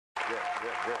Good.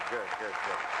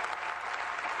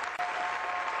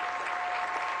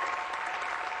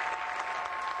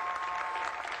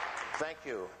 Thank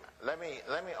you. Let me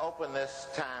open this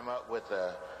time up with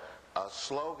a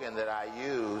slogan that I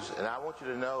use, and I want you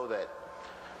to know that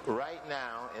right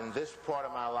now in this part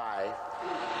of my life,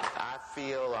 I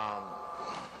feel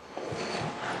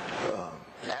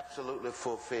absolutely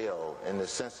fulfilled, in the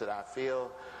sense that I feel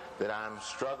that I'm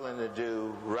struggling to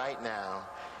do right now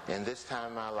in this time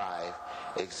of my life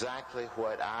exactly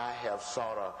what I have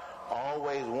sort of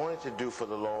always wanted to do for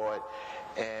the Lord,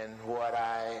 and what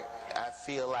I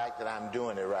feel like that I'm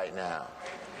doing it right now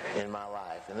in my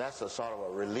life. And that's a sort of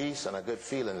a release and a good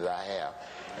feeling that I have.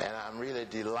 And I'm really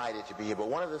delighted to be here. But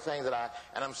one of the things that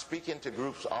I'm speaking to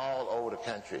groups all over the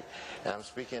country. And I'm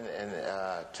speaking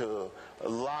to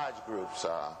large groups,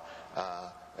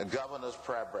 governor's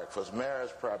prayer breakfast,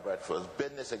 mayor's prayer breakfast,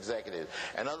 business executives,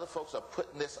 and other folks are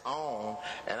putting this on,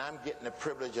 and I'm getting the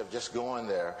privilege of just going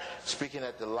there, speaking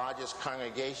at the largest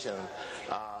congregation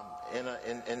in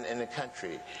the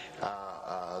country.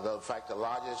 In fact, the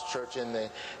largest church in the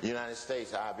United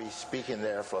States. I'll be speaking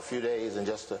there for a few days in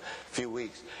just a few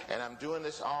weeks. And I'm doing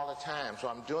this all the time. So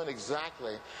I'm doing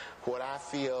exactly what I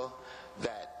feel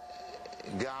that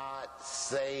God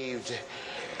saved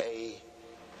a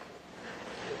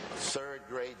third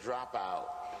grade dropout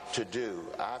to do.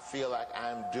 I feel like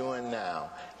I'm doing now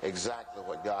exactly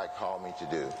what God called me to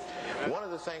do. One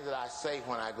of the things that I say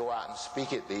when I go out and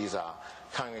speak at these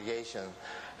congregations,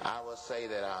 I will say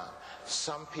that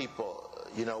some people,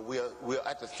 we're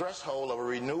at the threshold of a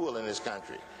renewal in this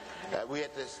country. We're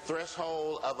at this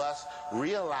threshold of us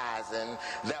realizing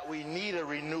that we need a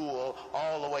renewal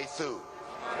all the way through.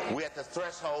 We're at the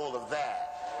threshold of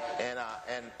that.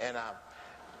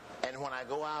 And when I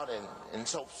go out, and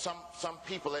so some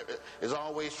people is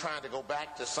always trying to go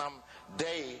back to some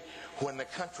day when the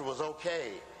country was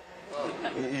okay.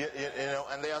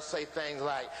 And they'll say things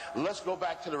like, let's go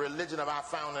back to the religion of our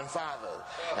founding fathers.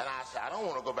 And I said, I don't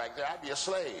want to go back there. I'd be a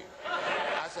slave.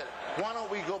 I said, why don't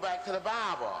we go back to the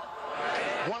Bible?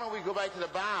 Why don't we go back to the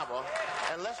Bible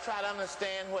and let's try to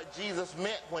understand what Jesus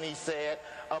meant when he said,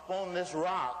 upon this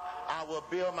rock I will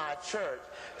build my church,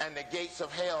 and the gates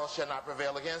of hell shall not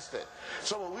prevail against it.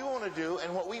 So what we want to do,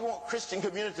 and what we want Christian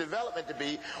community development to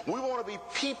be, we want to be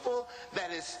people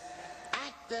that is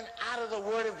acting out of the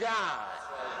Word of God.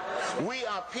 We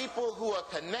are people who are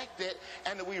connected,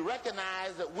 and that we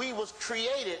recognize that we was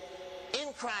created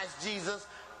in Christ Jesus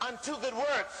unto good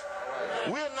works.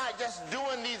 We're not just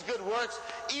doing these good works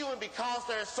even because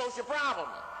there's social problem.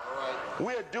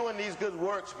 We're doing these good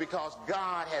works because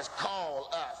God has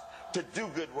called us to do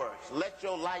good works. Let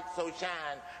your light so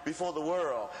shine before the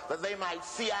world that they might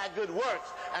see our good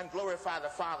works and glorify the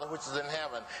Father which is in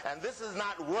heaven. And this is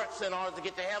not works in order to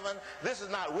get to heaven. This is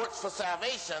not works for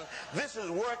salvation. This is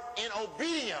work in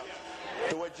obedience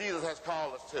to what Jesus has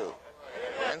called us to.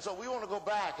 And so we want to go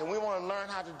back and we want to learn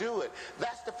how to do it.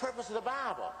 That's the purpose of the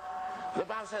Bible. The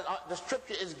Bible says the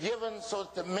scripture is given so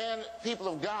that the people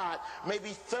of God may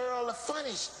be thoroughly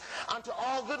furnished unto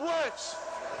all good works.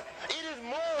 It is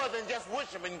more than just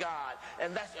worshiping God,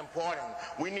 and that's important.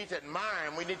 We need to admire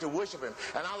him. We need to worship him.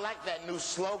 And I like that new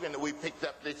slogan that we picked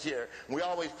up this year. We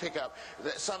always pick up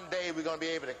that someday we're going to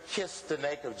be able to kiss the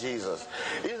neck of Jesus.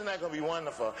 Isn't that going to be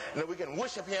wonderful? And that we can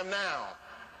worship him now.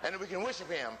 And that we can worship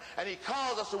him. And he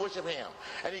calls us to worship him.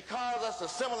 And he calls us to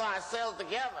assemble ourselves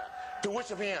together to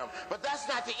worship him. But that's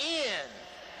not the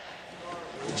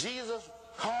end. Jesus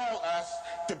called us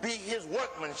to be his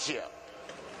workmanship,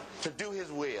 to do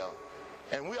his will.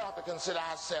 And we ought to consider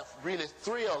ourselves really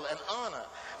thrilled and honored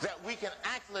that we can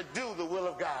actually do the will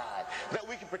of God, that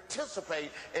we can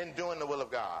participate in doing the will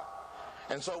of God.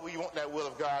 And so we want that will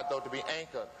of God, though, to be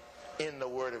anchored in the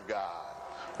Word of God.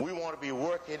 We want to be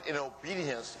working in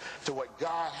obedience to what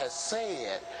God has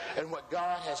said and what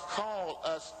God has called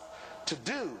us to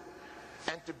do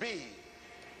and to be.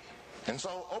 And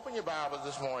so open your Bibles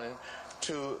this morning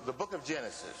to the book of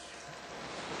Genesis.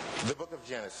 The book of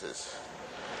Genesis.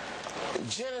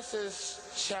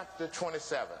 Genesis chapter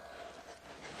 27.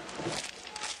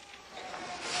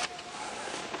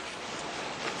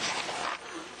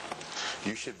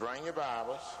 You should bring your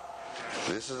Bibles.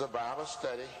 This is a Bible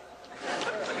study.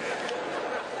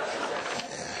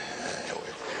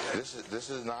 This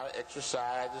is not an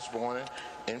exercise this morning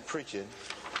in preaching.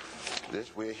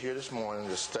 We're here this morning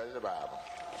to study the Bible.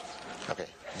 Okay,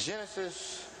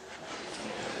 Genesis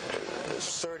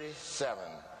 37.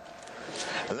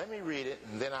 And let me read it,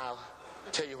 and then I'll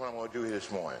tell you what I'm going to do here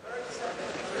this morning.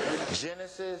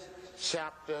 Genesis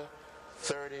chapter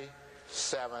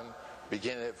 37,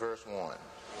 beginning at verse 1.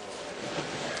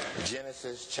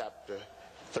 Genesis chapter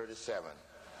 37.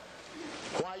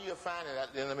 While you're finding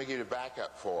that, then let me give you a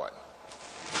backup for it.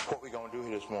 What we're going to do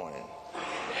here this morning.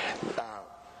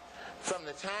 From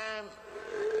the time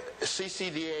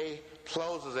CCDA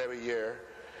closes every year,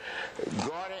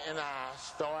 Gordon and I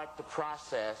start the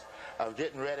process of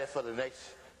getting ready for the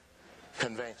next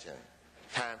convention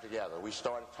time together. We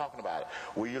started talking about it.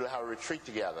 We usually have a retreat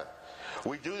together.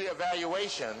 We do the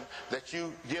evaluation that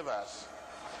you give us,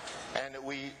 and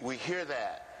we hear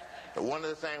that. One of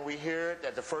the things we hear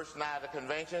that the first night of the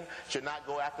convention should not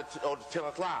go after 10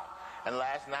 o'clock. And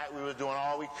last night we were doing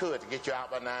all we could to get you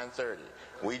out by 9:30.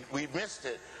 We missed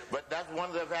it, but that's one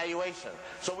of the evaluations.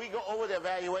 So we go over the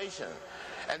evaluation,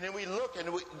 and then we look,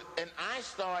 and I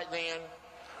start then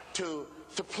to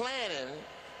planning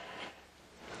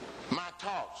my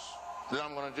talks that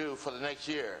I'm going to do for the next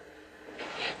year.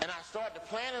 And I start to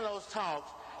planning those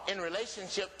talks in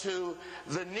relationship to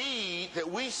the need that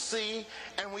we see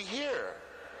and we hear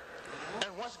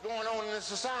and what's going on in the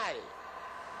society.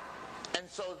 And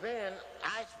so then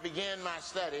I began my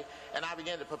study, and I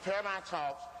began to prepare my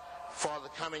talks for the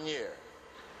coming year.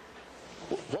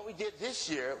 What we did this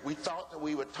year, we thought that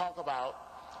we would talk about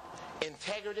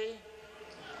integrity,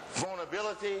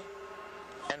 vulnerability,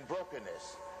 and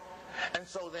brokenness. And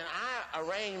so then I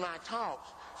arranged my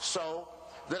talks so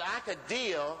that I could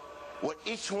deal with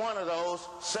each one of those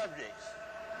subjects.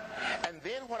 And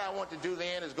then what I want to do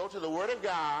then is go to the Word of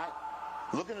God,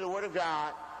 look into the Word of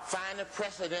God, find the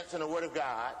precedents in the Word of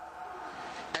God,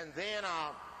 and then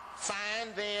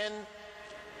find then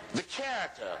the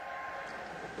character.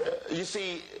 You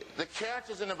see, the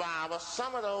characters in the Bible,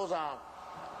 some of those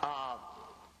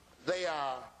they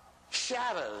are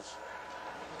shadows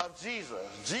of Jesus.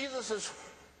 Jesus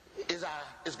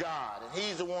is God, and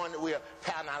he's the one that we are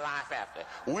patting our life after.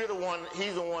 He's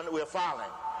the one that we're following.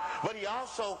 But he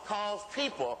also calls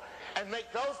people and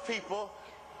make those people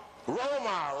role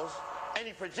models, and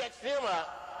he projects them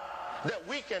up that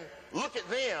we can look at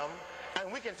them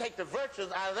and we can take the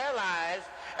virtues out of their lives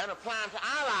and apply them to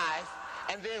our lives,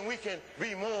 and then we can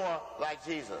be more like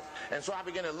Jesus. And so I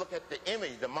began to look at the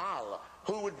image, the model.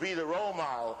 Who would be the role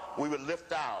model we would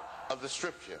lift out of the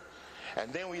scripture?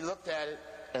 And then we looked at it,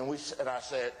 and I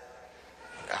said,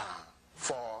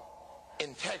 for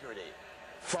integrity,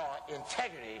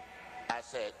 I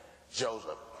said,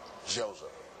 Joseph.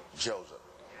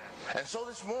 And so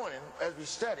this morning, as we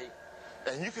study,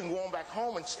 and you can go on back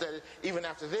home and study even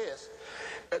after this,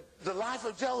 the life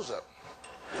of Joseph.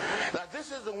 Now,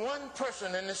 this is the one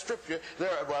person in the scripture,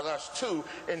 there's two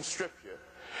in scripture,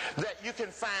 that you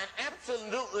can find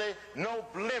absolutely no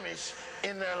blemish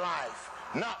in their life.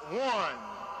 Not one.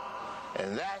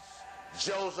 And that's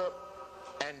Joseph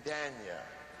and Daniel.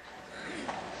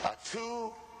 Are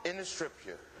two in the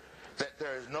scripture that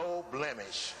there is no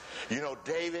blemish. You know,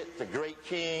 David, the great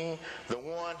king, the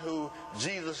one who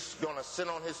Jesus is going to sit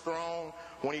on his throne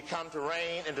when he comes to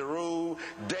reign and to rule.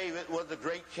 David was the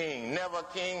great king. Never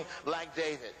a king like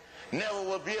David. Never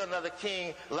will be another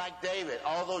king like David.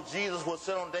 Although Jesus will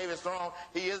sit on David's throne,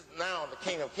 he is now the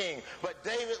King of Kings. But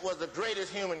David was the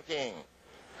greatest human king.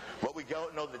 But we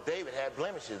don't know that David had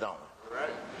blemishes, don't we? Right.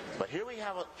 But here we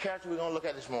have a character we're going to look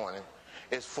at this morning.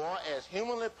 As far as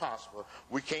humanly possible,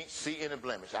 we can't see any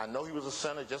blemish. I know he was a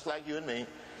sinner just like you and me,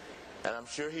 and I'm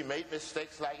sure he made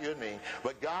mistakes like you and me,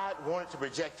 but God wanted to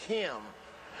project him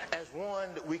as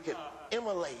one that we could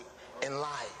emulate in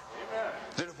life. Amen.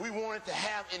 That if we wanted to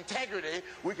have integrity,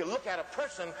 we could look at a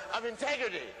person of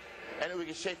integrity, and then we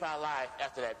could shape our life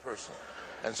after that person.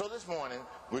 And so this morning,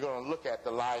 we're going to look at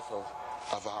the life of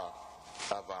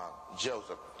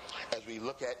Joseph as we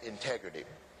look at integrity.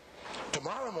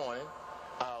 Tomorrow morning,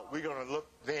 we're going to look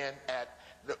then at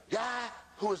the guy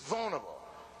who was vulnerable.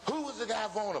 Who was the guy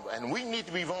vulnerable? And we need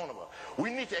to be vulnerable.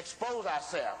 We need to expose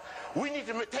ourselves. We need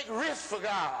to take risks for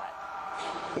God.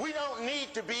 We don't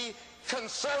need to be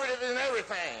conservative in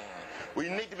everything. We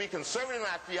need to be conservative in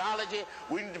our theology.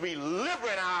 We need to be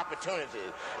liberal in our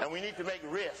opportunities. And we need to make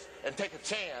risks and take a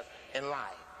chance in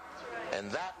life. And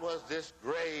that was this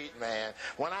great man.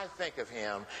 When I think of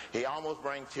him, he almost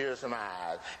brings tears to my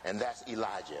eyes, and that's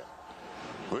Elijah.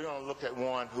 We're going to look at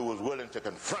one who was willing to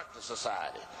confront the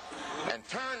society and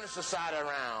turn the society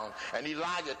around, and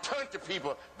Elijah turned the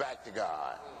people back to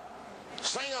God.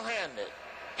 Single-handed,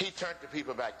 he turned the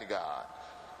people back to God.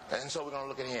 And so we're going to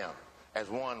look at him as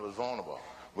one who was vulnerable.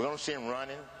 We're going to see him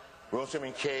running. We're going to see him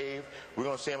in cave. We're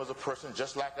going to see him as a person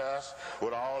just like us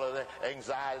with all of the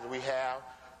anxieties we have.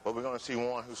 But we're going to see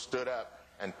one who stood up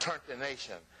and turned the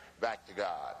nation back to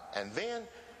God. And then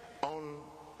on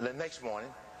the next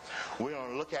morning, we're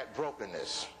going to look at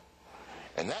brokenness.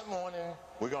 And that morning,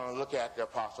 we're going to look at the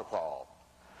Apostle Paul.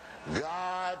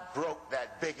 God broke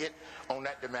that bigot on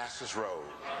that Damascus road.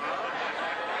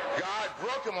 God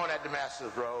broke him on that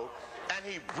Damascus road, and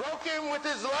he broke him with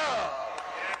his love.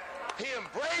 He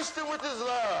embraced him with his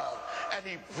love, and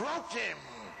he broke him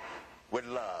with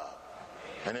love.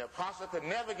 And the apostle could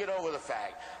never get over the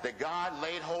fact that God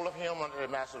laid hold of him on the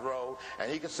Damascus road,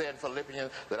 and he could say in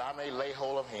Philippians that I may lay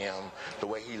hold of him the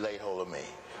way he laid hold of me.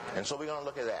 And so we're going to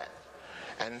look at that.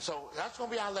 And so that's going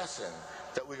to be our lesson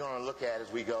that we're going to look at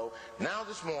as we go. Now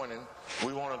this morning,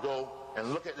 we want to go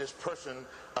and look at this person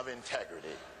of integrity.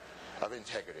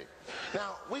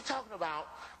 Now, we're talking about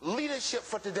leadership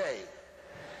for today.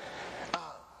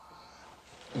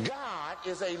 God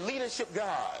is a leadership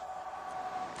God.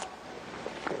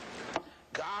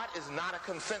 God is not a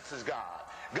consensus God.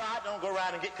 God don't go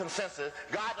around and get consensus.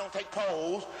 God don't take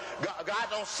polls. God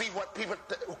don't see what people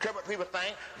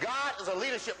think. God is a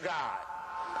leadership God.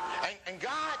 And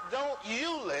God don't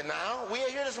usually, now, we are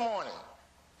here this morning,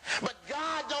 but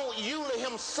God don't usually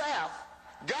himself,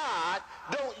 God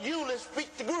don't usually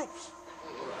speak to groups.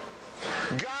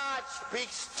 God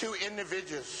speaks to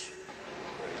individuals,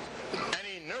 and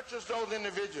he nurtures those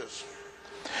individuals.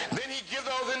 Then he gives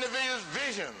those individuals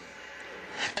vision,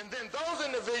 and then those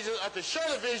individuals are to share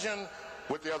the vision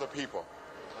with the other people.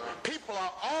 People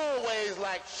are always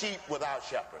like sheep without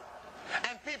shepherd,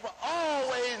 and people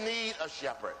always need a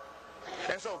shepherd.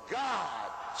 And so God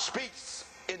speaks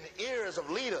in the ears of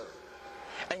leaders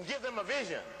and give them a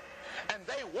vision, and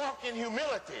they walk in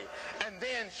humility and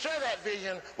then share that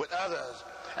vision with others,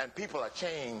 and people are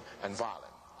chained and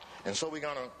violent. And so we're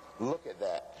going to look at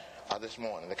that this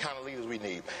morning, the kind of leaders we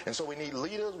need. And so we need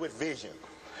leaders with vision.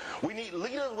 We need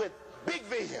leaders with big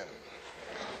vision.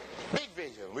 Big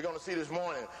vision. We're going to see this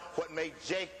morning what made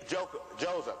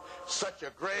Joseph such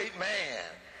a great man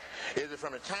is that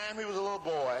from the time he was a little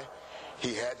boy,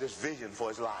 he had this vision for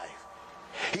his life.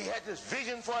 He had this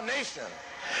vision for a nation.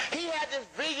 He had this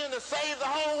vision to save the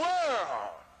whole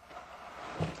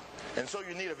world. And so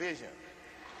you need a vision.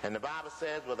 And the Bible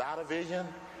says without a vision,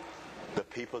 the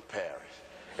people perish.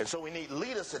 And so we need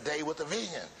leaders today with a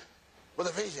vision. With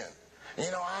a vision. You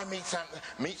know, I meet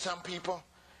some people,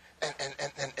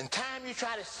 and time you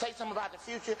try to say something about the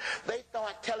future, they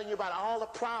start telling you about all the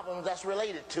problems that's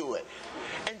related to it,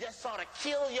 and just sort of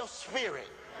kill your spirit.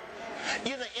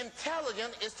 You know,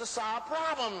 intelligence is to solve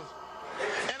problems,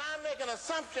 and I make an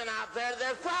assumption out there that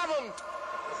there's problems.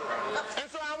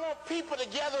 And so I want people to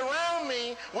gather around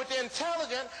me with the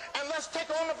intelligence, and let's take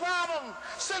on the problem.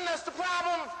 Send us the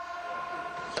problem,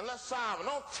 and let's solve it.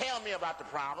 Don't tell me about the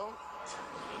problem.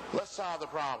 Let's solve the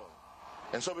problem.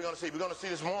 And so we're going to see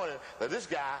this morning that this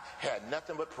guy had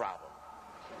nothing but problem.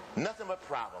 Nothing but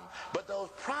problem. But those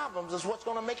problems is what's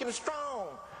going to make him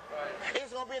strong. Right.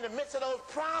 It's going to be in the midst of those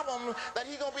problems that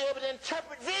he's going to be able to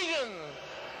interpret vision.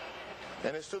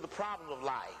 And it's through the problems of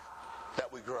life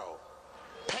that we grow.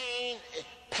 Pain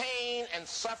and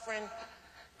suffering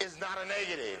is not a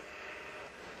negative.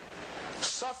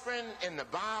 Suffering in the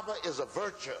Bible is a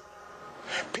virtue.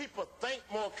 People think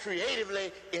more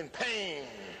creatively in pain.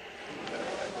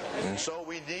 And so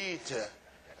we need to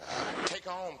take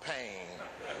on pain.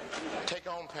 Take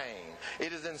on pain.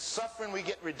 It is in suffering we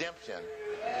get redemption.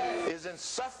 It is in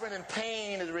suffering and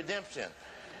pain is redemption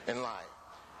in life.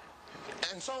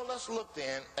 And so let's look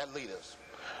then at leaders.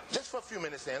 Just for a few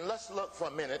minutes then, let's look for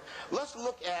a minute. Let's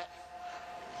look at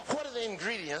what are the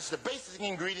ingredients, the basic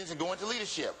ingredients that go into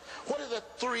leadership. What are the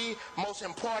three most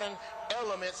important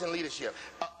elements in leadership?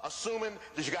 Assuming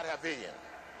that you got to have vision.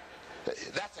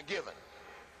 That's a given.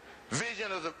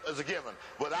 Vision is a given.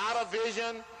 Without a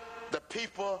vision, the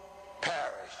people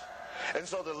perish. And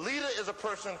so the leader is a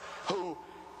person who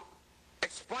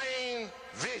explains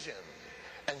vision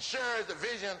and shares the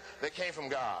vision that came from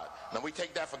God. Now, we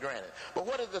take that for granted. But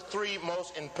what are the three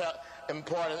most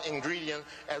important ingredients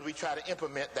as we try to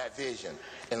implement that vision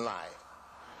in life?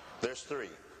 There's three.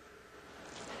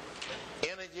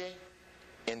 Energy,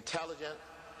 intelligence,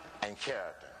 and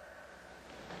character.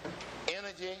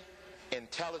 Energy,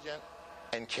 intelligence,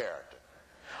 and character.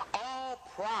 All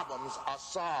problems are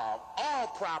solved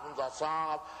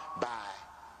by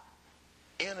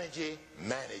energy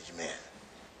management.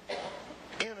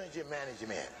 Energy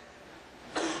management.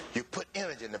 You put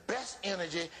energy, and the best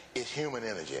energy is human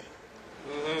energy.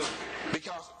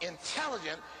 Because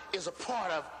intelligence is a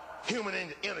part of human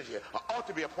energy, or ought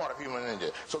to be a part of human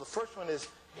energy. So the first one is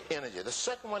energy. The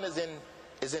second one is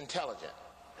intelligent.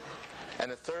 And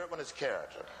the third one is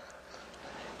character.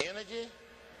 Energy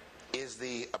is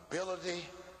the ability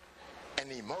and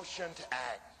the emotion to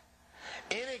act.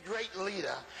 Any great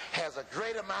leader has a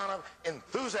great amount of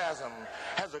enthusiasm,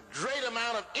 has a great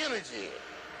amount of energy.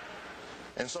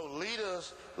 And so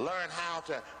leaders learn how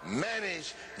to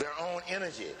manage their own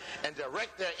energy and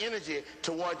direct their energy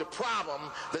toward the problem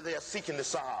that they are seeking to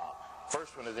solve.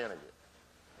 First one is energy.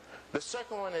 The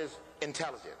second one is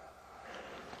intelligent.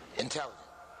 Intelligent.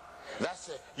 That's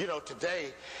it. You know,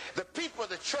 today, the people of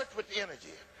the church with the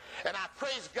energy, and I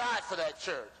praise God for that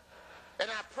church. And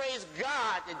I praise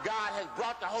God that God has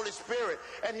brought the Holy Spirit,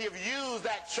 and he have used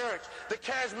that church, the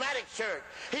charismatic church.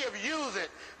 He have used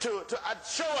it to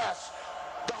show us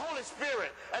the Holy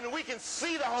Spirit, and we can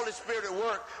see the Holy Spirit at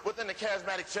work within the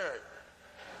charismatic church.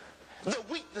 The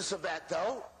weakness of that,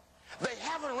 though, they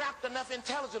haven't wrapped enough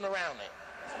intelligence around it.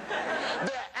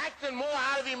 They're acting more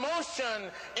out of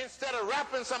emotion instead of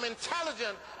wrapping some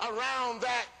intelligence around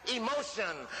that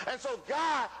emotion. And so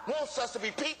God wants us to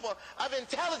be people of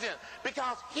intelligence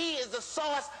because he is the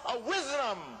source of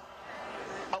wisdom.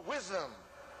 Of wisdom.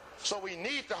 So we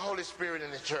need the Holy Spirit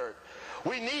in the church.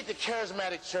 We need the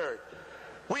charismatic church.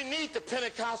 We need the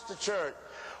Pentecostal church.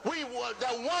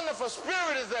 That wonderful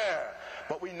spirit is there.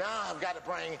 But we now have got to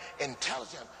bring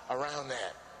intelligence around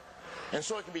that. And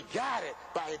so it can be guided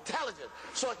by intelligence,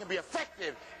 so it can be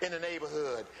effective in the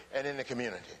neighborhood and in the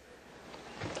community.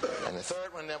 And the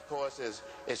third one, of course, is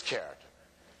character.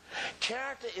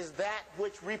 Character is that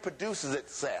which reproduces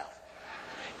itself.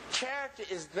 Character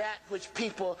is that which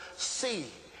people see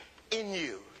in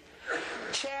you.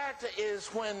 Character is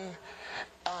when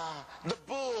the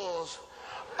Bulls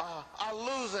are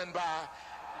losing by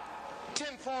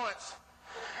 10 points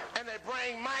and they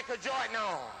bring Michael Jordan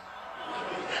on.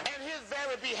 And his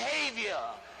very behavior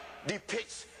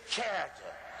depicts character.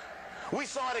 We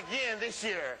saw it again this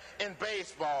year in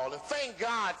baseball, and thank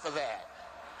God for that.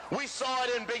 We saw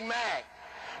it in Big Mac,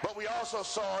 but we also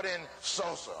saw it in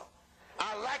Sosa.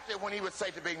 I liked it when he would say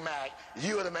to Big Mac,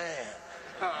 "You're the man."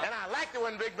 And I liked it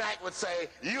when Big Mac would say,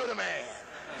 "You're the man."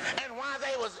 And while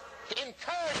they was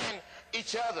encouraging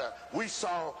each other, we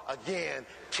saw again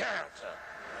character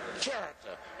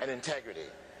and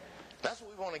integrity. That's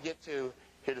what we want to get to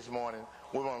here this morning.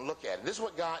 We want to look at it. This is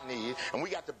what God needs, and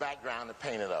we got the background to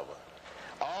paint it over.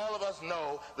 All of us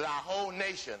know that our whole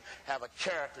nation have a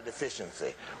character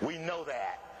deficiency. We know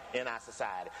that in our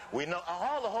society. We know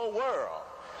the whole world.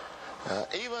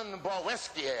 Even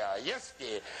Boweski,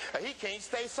 Yeski, he can't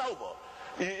stay sober.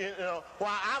 You know,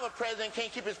 while our president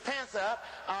can't keep his pants up,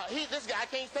 this guy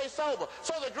can't stay sober.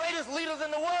 So the greatest leaders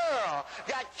in the world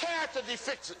got character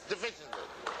deficiencies.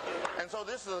 And so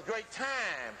this is a great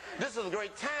time. This is a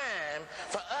great time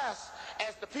for us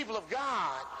as the people of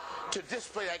God to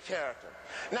display that character.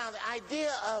 Now, the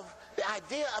idea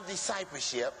of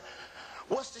discipleship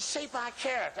was to shape our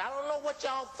character. I don't know what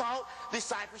y'all thought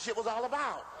discipleship was all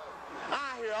about.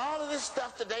 I hear all of this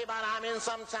stuff today about I'm in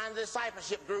some kind of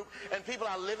discipleship group and people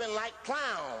are living like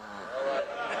clowns.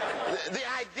 The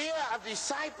idea of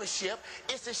discipleship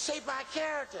is to shape our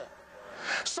character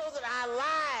so that our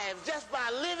lives, just by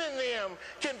living them,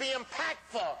 can be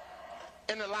impactful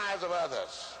in the lives of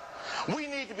others. We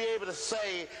need to be able to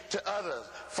say to others,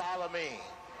 "Follow me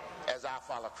as I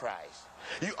follow Christ."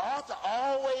 You ought to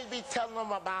always be telling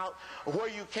them about where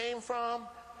you came from.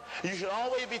 You should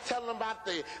always be telling them about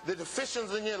the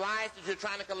deficiencies in your life that you're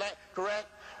trying to correct.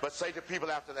 But say to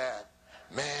people after that,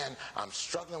 "Man, I'm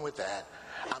struggling with that.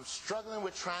 I'm struggling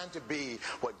with trying to be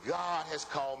what God has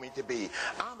called me to be.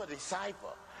 I'm a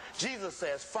disciple." Jesus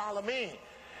says, "Follow me,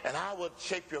 and I will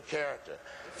shape your character.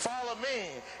 Follow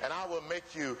me, and I will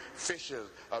make you fishers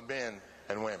of men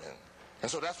and women." And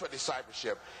so that's what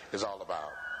discipleship is all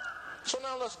about. So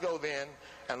now let's go then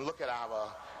and look at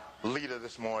our leader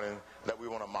this morning that we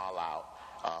want to model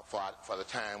out for the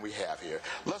time we have here.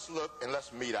 Let's look and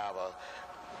let's meet our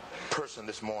person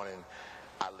this morning,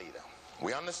 our leader.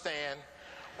 We understand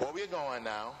where we're going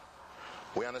now.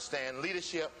 We understand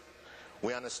leadership.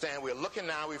 We understand we're looking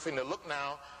now, we're finna look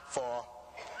now for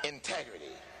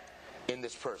integrity in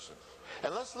this person.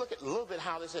 And let's look at a little bit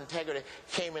how this integrity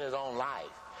came in his own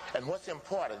life and what's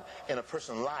important in a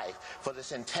person's life for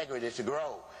this integrity to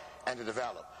grow and to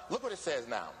develop. Look what it says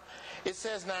now. It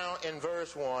says now in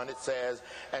verse 1, it says,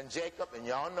 "And Jacob," and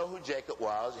y'all know who Jacob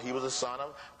was. He was the son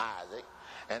of Isaac.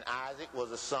 And Isaac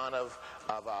was the son of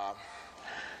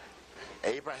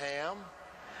Abraham.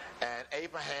 And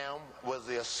Abraham was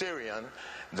the Assyrian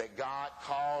that God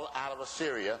called out of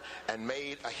Assyria and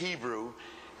made a Hebrew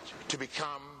to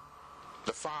become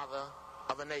the father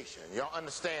of a nation. Y'all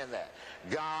understand that?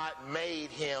 God made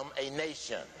him a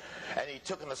nation. And he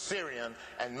took an Assyrian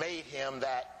and made him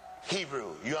that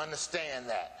Hebrew. You understand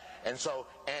that? And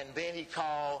then he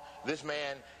called this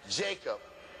man Jacob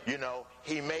you know,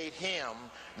 he made him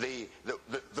the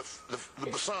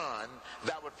son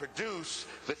that would produce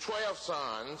the 12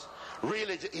 sons.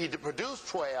 Really, he produced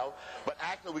 12, but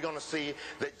actually we're going to see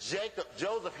that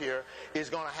Joseph here is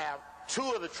going to have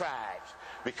 2 of the tribes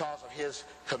because of his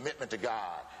commitment to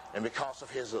God and because of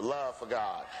his love for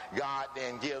God. God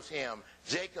then gives him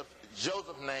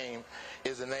Joseph's name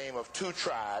is the name of 2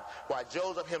 tribes, while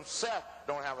Joseph himself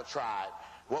don't have a tribe.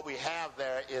 What we have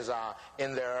there is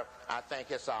in there, I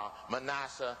think it's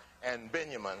Manasseh and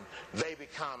Benjamin. They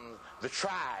become the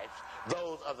tribes,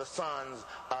 those are the sons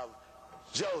of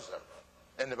Joseph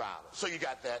in the Bible. So you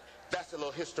got that. That's a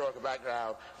little historical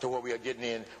background to what we are getting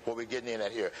in, what we're getting in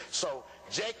at here. So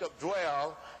Jacob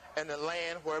dwelled in the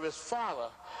land where his father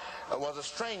was a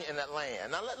stranger in that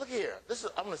land. Now look here.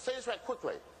 I'm going to say this right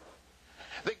quickly.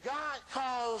 That God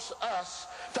calls us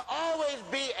to always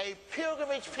be a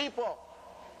pilgrimage people.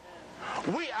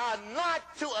 We are not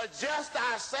to adjust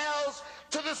ourselves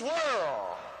to this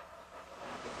world.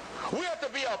 We have to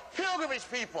be a pilgrimage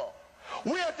people.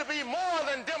 We have to be more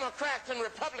than Democrats and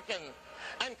Republicans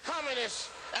and communists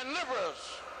and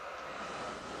liberals.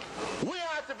 We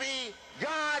have to be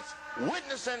God's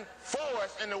witnessing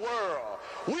force in the world.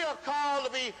 We are called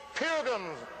to be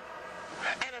pilgrims.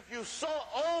 And if you so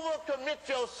overcommit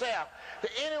yourself to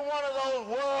any one of those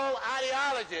world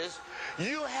ideologies,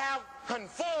 you have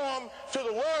conformed to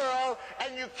the world,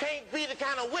 and you can't be the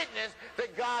kind of witness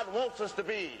that God wants us to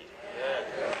be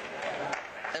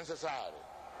in society.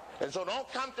 And so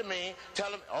don't come to me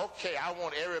telling me, okay, I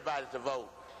want everybody to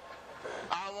vote.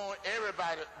 I want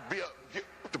everybody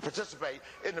to participate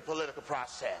in the political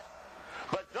process.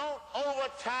 But don't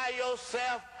overtie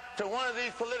yourself to one of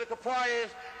these political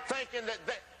parties thinking that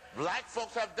black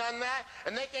folks have done that,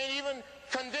 and they can't even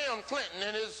condemn Clinton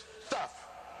and his stuff.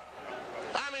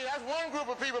 I mean, that's one group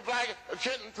of people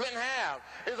Clinton have,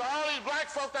 is all these black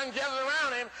folks done gathered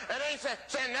around him, and they ain't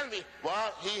saying nothing.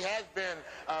 Well, he has been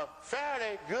a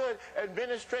fairly good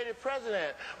administrative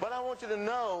president, but I want you to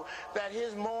know that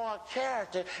his moral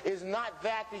character is not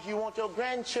that you want your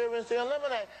grandchildren to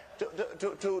eliminate,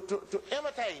 to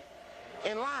imitate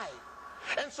in life.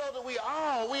 And so that we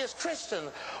as Christians,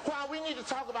 while we need to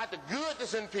talk about the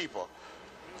goodness in people,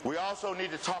 we also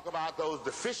need to talk about those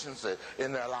deficiencies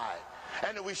in their life.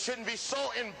 And that we shouldn't be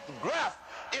so engraft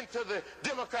into the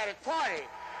Democratic Party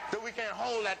that we can't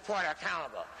hold that party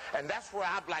accountable. And that's where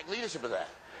our black leadership is at.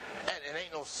 And it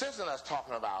ain't no sense in us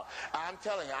talking about. I'm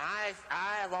telling you,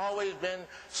 I have always been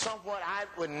somewhat, I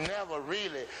would never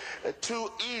really too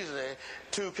easily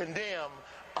to condemn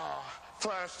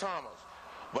Clarence Thomas.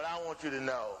 But I want you to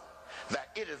know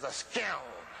that it is a scandal.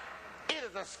 It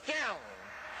is a scandal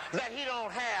that he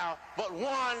don't have but 1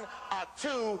 or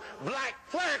 2 black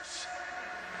clerks.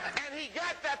 And he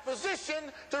got that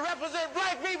position to represent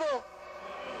black people.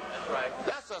 That's right.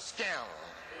 That's a scandal.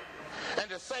 And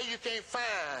to say you can't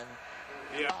find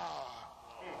 8 or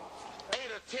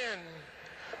 10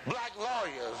 black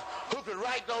lawyers who could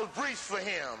write those briefs for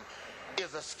him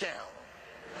is a scandal.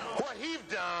 What he's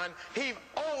done, he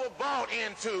overbought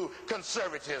into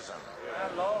conservatism.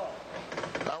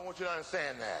 I want you to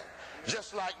understand that.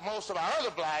 Just like most of our other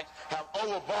blacks have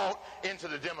overbought into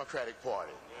the Democratic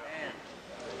Party.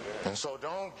 And so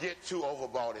don't get too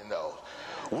overbought in those.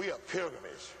 We are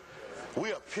pilgrimage.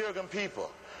 We are pilgrim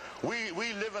people. We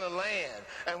live in a land,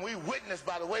 and we witness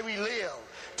by the way we live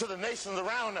to the nations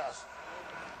around us.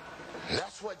 And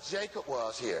that's what Jacob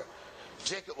was here.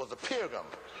 Jacob was a pilgrim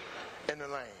in the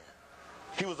land.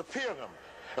 He was a pilgrim.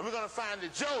 And we're going to find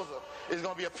that Joseph is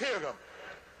going to be a pilgrim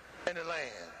in the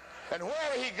land. And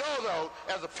wherever he goes, though,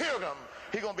 as a pilgrim,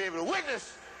 he's going to be able to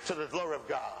witness to the glory of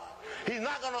God. He's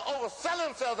not going to oversell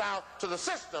himself out to the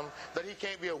system that he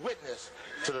can't be a witness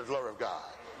to the glory of God.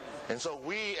 And so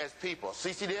we as people,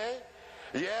 CCDA,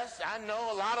 yes, I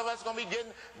know a lot of us are going to be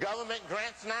getting government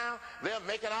grants now. They're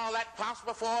making all that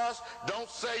possible for us. Don't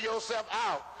sell yourself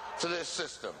out to this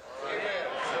system.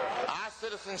 Our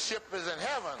citizenship is in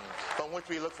heaven, from which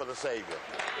we look for the Savior.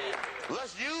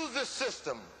 Let's use this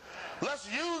system. Let's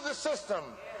use the system,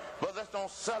 but let's don't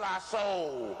sell our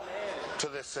soul to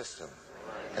this system.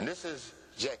 And this is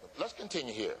Jacob. Let's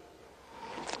continue here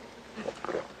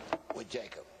with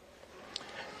Jacob.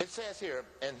 It says here,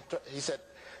 and he said,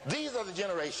 these are the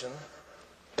generation.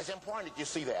 It's important that you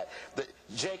see that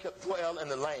Jacob dwelled in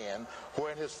the land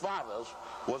wherein his fathers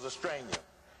was a stranger,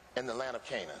 in the land of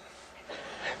Canaan.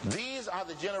 These are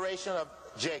the generation of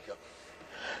Jacob.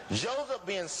 Joseph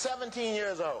being 17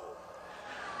 years old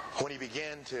when he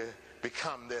began to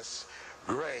become this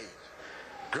great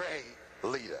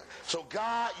leader. So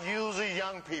God uses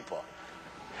young people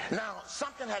Now,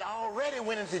 something had already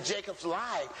went into Jacob's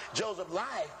life, Joseph's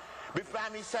life, before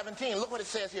he's 17. Look what it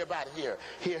says here about it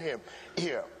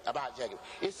here about Jacob.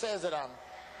 It says that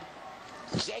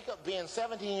Jacob, being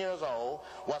 17 years old,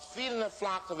 was feeding the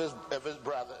flocks of his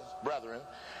brethren,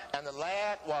 and the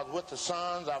lad was with the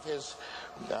sons of his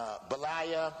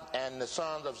Beliah and the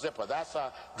sons of Zippah.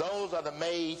 Those are the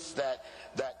maids that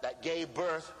gave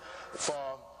birth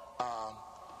for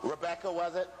Rebecca,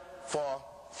 was it? For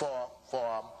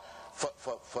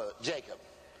Jacob.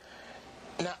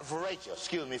 Now, for Rachel.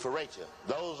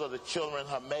 Those are the children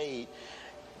her made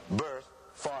birth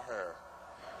for her.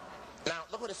 Now,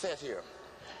 look what it says here.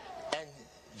 And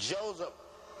Joseph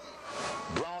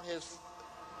brought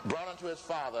unto his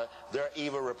father their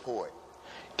evil report.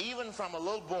 Even from a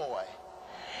little boy,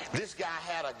 this guy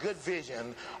had a good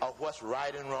vision of what's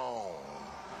right and wrong.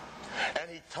 And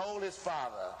he told his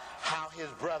father how his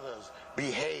brothers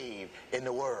behaved in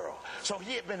the world. So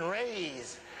he had been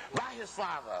raised by his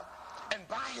father and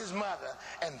by his mother,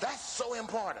 and that's so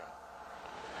important.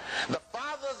 The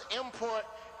father's input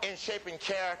in shaping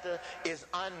character is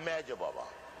unmeasurable.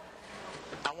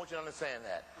 I want you to understand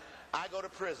that. I go to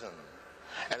prison,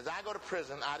 and as I go to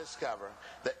prison, I discover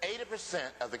that 80%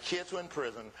 of the kids who are in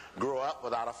prison grow up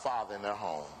without a father in their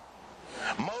home.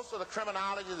 Most of the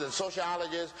criminologists and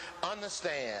sociologists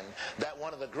understand that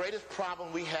one of the greatest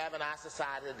problems we have in our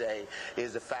society today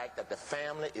is the fact that the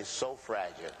family is so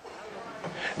fragile.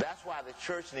 That's why the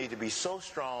church needs to be so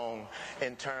strong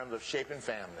in terms of shaping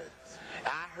families.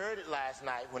 I heard it last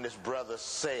night when this brother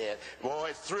said,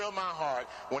 boy, it thrilled my heart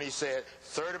when he said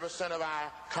 30% of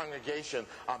our congregation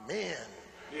are men.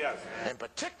 Yes. In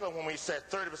particular when we said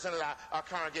 30% of our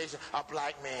congregation are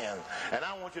black men. And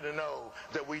I want you to know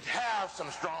that we have some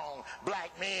strong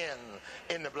black men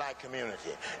in the black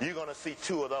community. You're going to see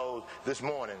two of those this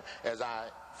morning as I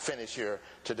finish here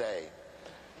today.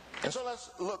 And so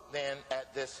let's look then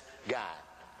at this guy.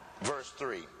 Verse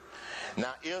 3.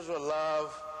 Now Israel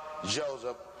loved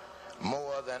Joseph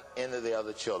more than any of the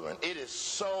other children. It is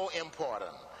so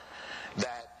important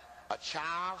that a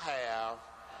child have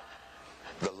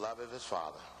the love of his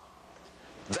father.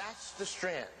 That's the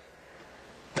strength.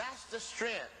 That's the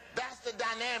strength. That's the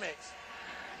dynamics.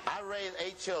 I raised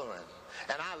 8 children,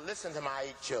 and I listen to my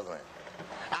 8 children.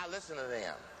 I listen to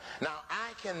them. Now,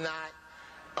 I cannot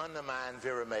undermine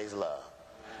Vera Mae's love.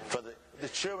 For the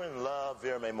children love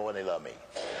Vera Mae more than they love me.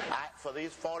 For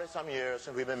these 40-some years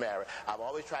since we've been married, I've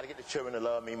always tried to get the children to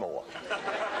love me more.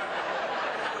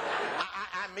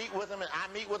 I meet with them, and I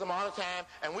meet with them all the time,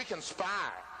 and we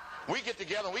conspire. We get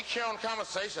together and we carry on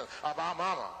conversations about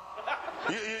mama.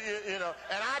 You know,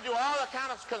 and I do all the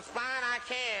kind of conspiring I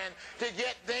can to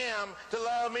get them to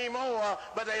love me more,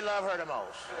 but they love her the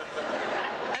most.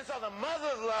 And so the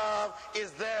mother's love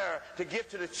is there to give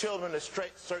to the children the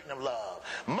straight certain of love.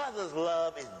 Mother's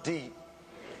love is deep.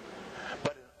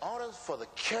 But in order for the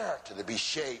character to be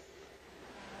shaped,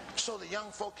 so the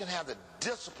young folk can have the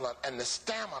discipline and the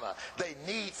stamina they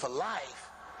need for life,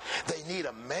 they need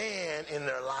a man in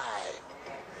their life.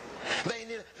 They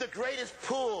need the greatest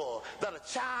pull that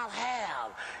a child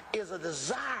have is a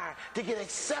desire to get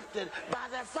accepted by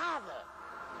their father.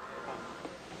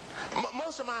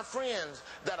 Most of my friends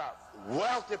that are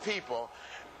wealthy people,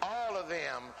 all of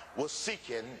them were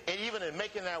seeking, and even in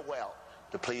making their wealth,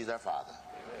 to please their father.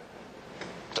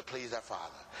 To please their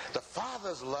father. The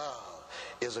father's love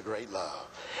is a great love.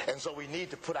 And so we need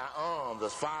to put our arms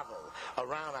as fathers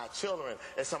around our children,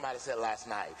 as somebody said last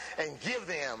night, and give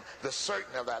them the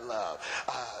certain of that love.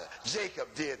 Jacob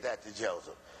did that to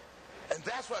Joseph. And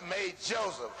that's what made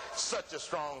Joseph such a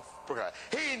strong person.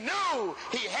 He knew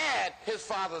he had his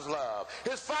father's love.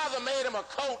 His father made him a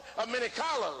coat of many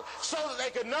colors so that they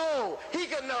could know, he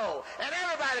could know, and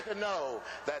everybody could know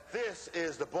that this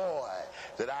is the boy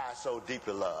that I so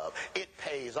deeply love. It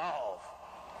pays off.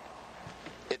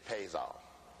 It pays off.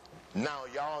 Now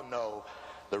y'all know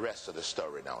the rest of the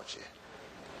story, don't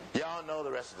you? Y'all know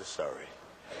the rest of the story.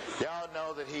 Y'all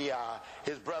know that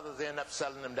his brothers end up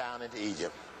selling him down into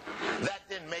Egypt. That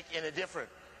didn't make any difference.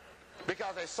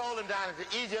 Because they sold him down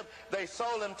into Egypt, they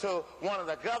sold him to one of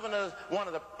the governors, one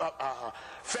of the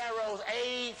Pharaoh's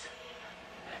aides,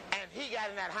 and he got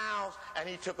in that house and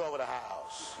he took over the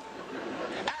house.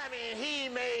 I mean, he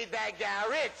made that guy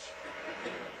rich.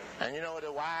 And you know,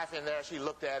 the wife in there, she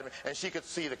looked at him and she could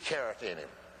see the character in him.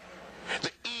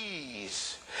 The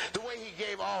ease, the way he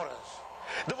gave orders,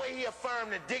 the way he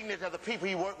affirmed the dignity of the people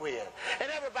he worked with. And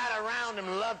everybody around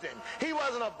him loved him. He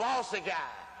wasn't a bossy guy.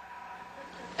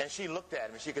 And she looked at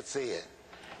him and she could see it.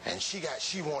 And she got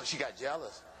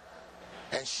jealous.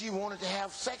 And she wanted to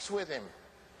have sex with him.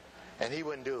 And he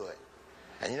wouldn't do it.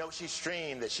 And you know, she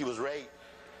screamed that she was raped.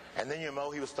 And then you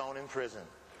know he was thrown in prison.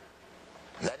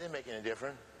 That didn't make any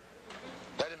difference.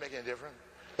 That didn't make any difference.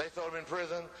 They threw him in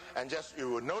prison, and just,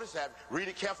 you would notice that, read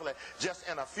it carefully, just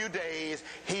in a few days,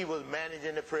 he was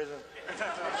managing the prison.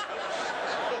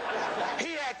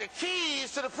 He had the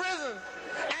keys to the prison,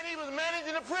 and he was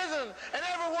managing the prison. And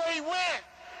everywhere he went,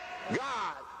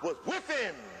 God was with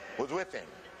him,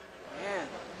 Yeah.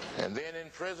 And then in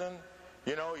prison,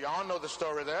 you know, y'all know the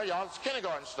story there. Y'all, it's a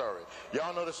kindergarten story.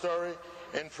 Y'all know the story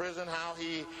in prison, how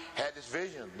he had this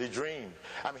vision, the dream.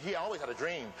 I mean, he always had a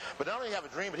dream. But not only have a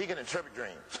dream, but he can interpret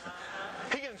dreams.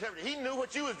 He knew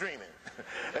what you was dreaming.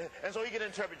 And so he could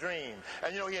interpret dreams.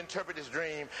 And you know, he interpreted his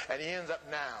dream, and he ends up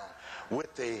now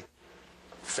with the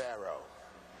Pharaoh.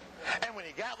 And when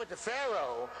he got with the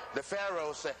Pharaoh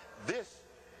said,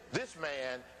 this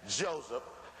man, Joseph,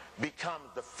 becomes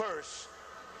the first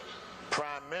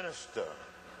prime minister.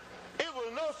 It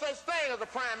was no such thing as a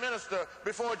prime minister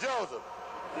before Joseph.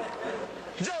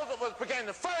 Joseph became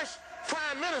the first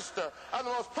prime minister of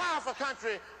the most powerful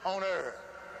country on earth.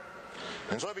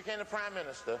 And so he became the prime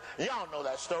minister. Y'all know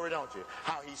that story, don't you?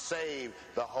 How he saved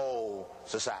the whole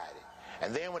society.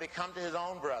 And then when it come to his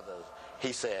own brothers,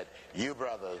 he said, you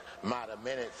brothers might have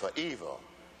meant it for evil,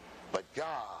 but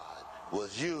God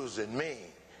was using me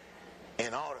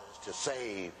in order to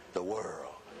save the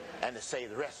world and to save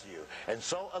the rest of you. And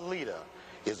so a leader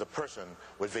is a person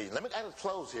with vision. Let me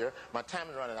close here. My time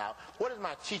is running out. What is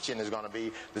my teaching is going to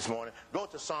be this morning? Go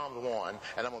to Psalms 1,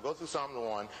 and I'm going to go through Psalms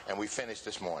 1, and we finish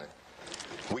this morning.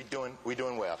 We doing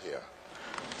well here.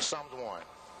 Psalms 1.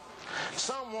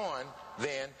 Psalm 1,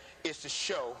 then, is to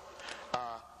show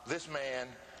this man,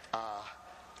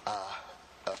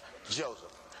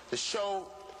 Joseph, to show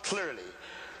clearly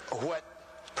what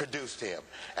produced him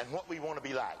and what we want to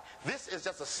be like. This is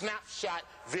just a snapshot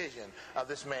vision of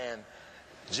this man,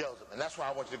 Joseph. And that's why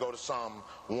I want you to go to Psalm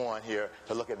 1 here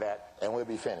to look at that, and we'll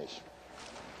be finished.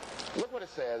 Look what it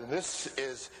says. This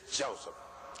is Joseph.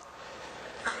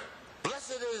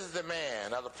 Blessed is the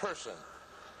man, or the person,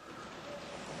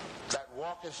 that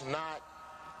walketh not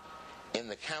in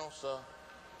the counsel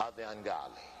of the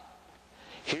ungodly.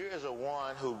 Here is a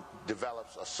one who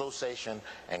develops association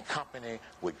and company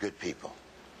with good people.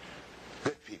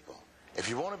 Good people. If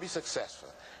you want to be successful,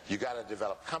 you got to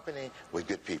develop company with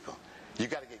good people. You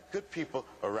got to get good people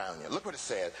around you. Look what it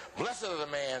says. Blessed is the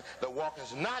man that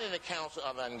walketh not in the counsel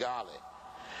of the ungodly,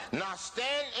 nor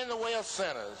stand in the way of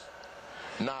sinners,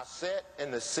 nor sit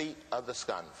in the seat of the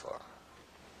scornful.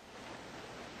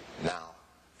 Now,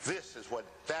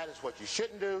 that is what you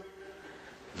shouldn't do.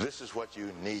 This is what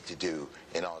you need to do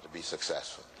in order to be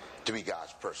successful, to be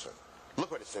God's person.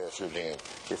 Look what it says here again.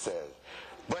 It says,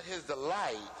 but his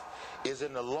delight is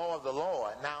in the law of the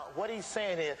Lord. Now, what he's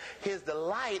saying is, his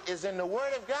delight is in the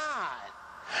Word of God.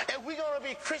 If we're going to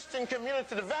be Christian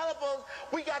community developers,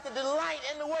 we got to delight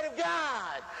in the Word of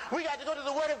God. We got to go to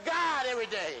the Word of God every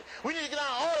day. We need to get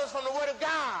our orders from the Word of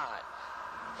God.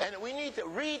 And we need to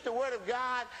read the Word of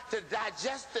God to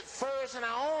digest it first in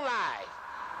our own life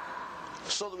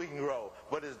so that we can grow.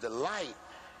 But his delight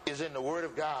is in the Word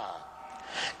of God.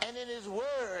 And in his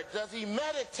Word does he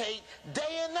meditate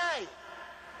day and night.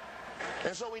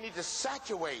 And so we need to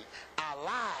saturate our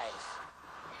lives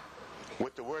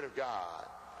with the Word of God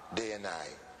day and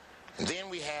night. And then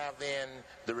we have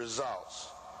the results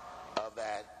of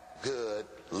that good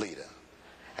leader.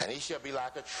 And he shall be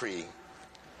like a tree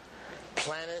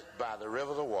planted by the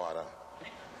rivers of water.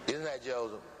 Isn't that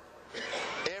Joseph?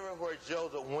 Everywhere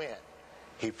Joseph went,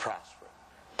 he prospered.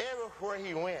 Everywhere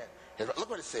he went,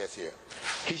 look what it says here.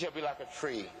 He shall be like a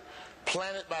tree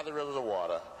planted by the rivers of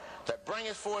water, that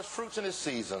bringeth forth fruits in his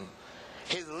season.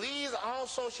 His leaves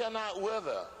also shall not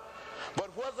wither,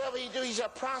 but whatsoever he do, he shall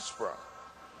prosper.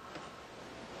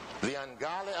 The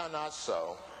ungodly are not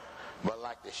so, but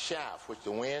like the chaff which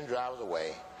the wind drives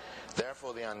away.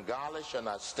 Therefore the ungodly shall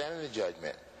not stand in the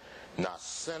judgment, nor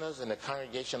sinners in the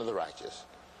congregation of the righteous.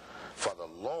 For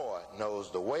the Lord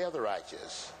knows the way of the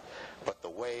righteous, but the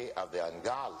way of the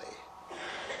ungodly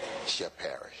shall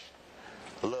perish.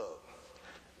 Look,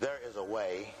 there is a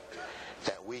way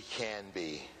that we can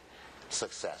be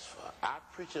successful. Our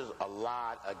preachers a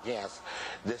lot against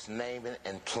this name it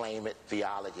and claim it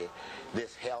theology,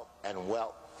 this health and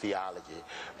wealth theology.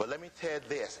 But let me tell you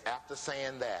this, after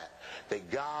saying that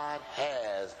God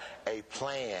has a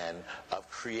plan of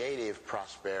creative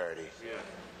prosperity.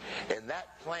 Yeah. And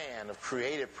that plan of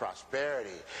creative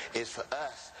prosperity is for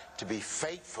us to be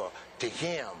faithful to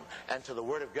him and to the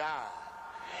Word of God.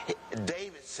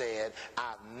 David said,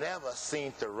 I've never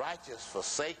seen the righteous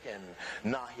forsaken,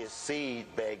 nor his seed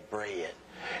beg bread.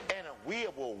 And we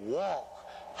will walk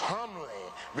humbly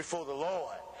before the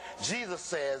Lord. Jesus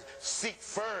says, seek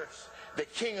first the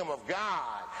kingdom of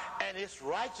God and its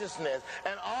righteousness,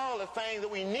 and all the things that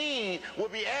we need will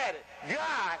be added.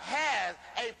 God has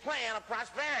a plan of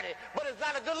prosperity, but it's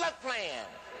not a good luck plan.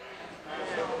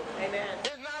 Amen.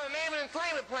 It's not a name it and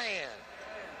claim it plan.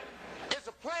 It's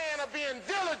a plan of being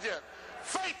diligent,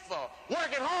 faithful,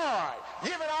 working hard,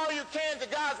 giving all you can to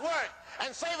God's work,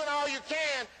 and saving all you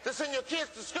can to send your kids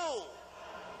to school.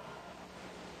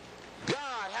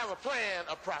 God has a plan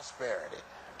of prosperity.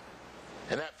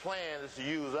 And that plan is to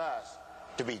use us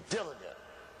to be diligent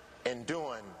in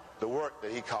doing the work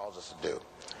that he calls us to do.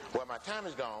 Well, my time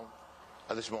is gone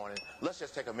this morning. Let's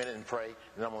just take a minute and pray,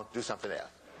 and I'm going to do something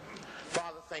else.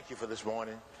 Father, thank you for this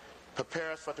morning.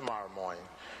 Prepare us for tomorrow morning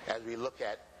as we look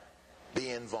at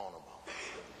being vulnerable.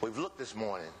 We've looked this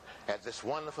morning at this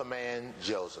wonderful man,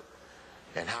 Joseph,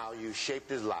 and how you shaped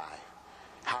his life,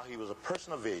 how he was a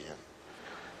person of vision.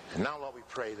 And now, Lord, we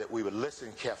pray that we would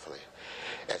listen carefully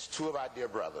as two of our dear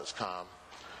brothers come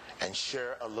and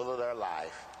share a little of their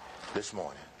life this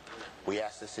morning. We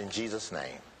ask this in Jesus'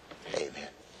 name. Amen.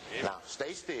 Now,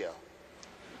 stay still.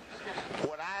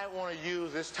 What I want to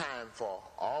use this time for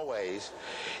always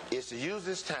is to use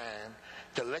this time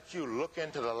to let you look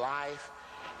into the life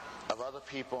of other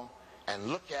people and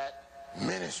look at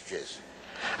ministries.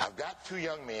 I've got two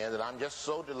young men that I'm just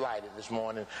so delighted this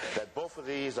morning that both of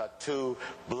these are two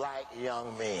black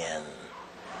young men.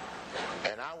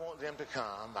 And I want them to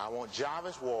come. I want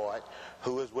Jarvis Ward,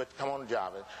 who is with, come on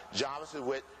Jarvis. Jarvis is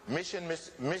with Mission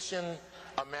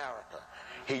America.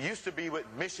 He used to be with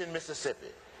Mission Mississippi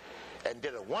and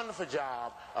did a wonderful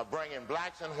job of bringing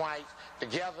blacks and whites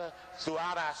together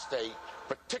throughout our state,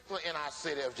 particularly in our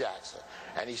city of Jackson.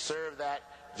 And he served that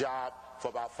job for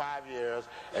about 5 years,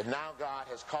 and now God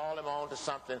has called him on to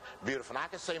something beautiful. And I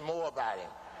can say more about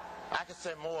him.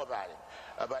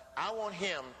 But I want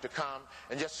him to come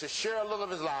and just to share a little of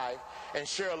his life and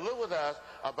share a little with us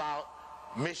about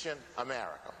Mission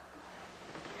America.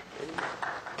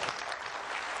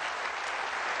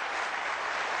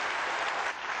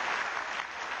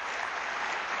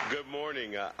 Good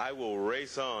morning. I will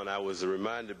race on. I was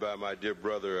reminded by my dear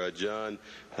brother John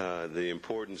the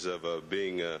importance of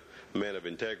being a man of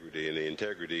integrity, and the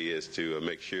integrity is to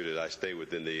make sure that I stay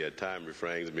within the time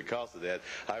refrains. And because of that,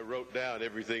 I wrote down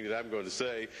everything that I'm going to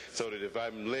say so that if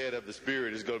I'm led of the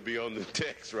Spirit, it's going to be on the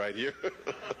text right here.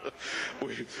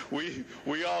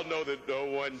 we all know that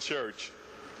no one church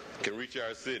can reach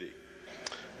our city.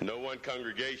 No one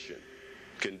congregation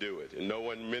can do it, and no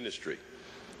one ministry.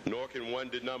 Nor can one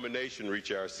denomination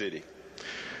reach our city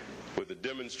with the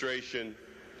demonstration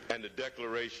and the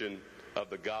declaration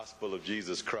of the gospel of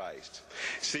Jesus Christ.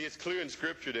 See, it's clear in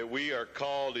Scripture that we are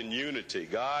called in unity.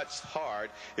 God's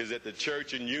heart is that the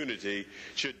church in unity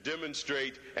should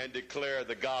demonstrate and declare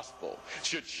the gospel,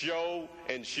 should show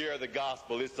and share the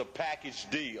gospel. It's a package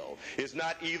deal. It's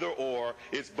not either or,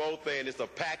 it's both and. It's a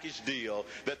package deal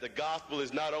that the gospel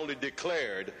is not only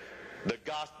declared, the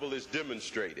gospel is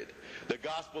demonstrated. The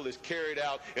gospel is carried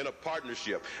out in a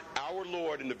partnership. Our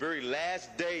Lord, in the very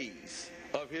last days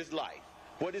of his life,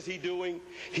 what is he doing?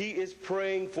 He is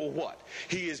praying for what?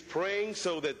 He is praying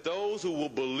so that those who will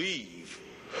believe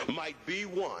might be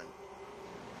one.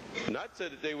 Not so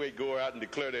that they would go out and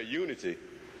declare their unity.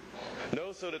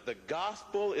 No, so that the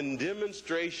gospel in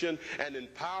demonstration and in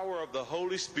power of the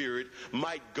Holy Spirit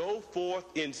might go forth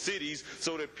in cities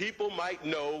so that people might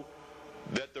know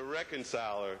that the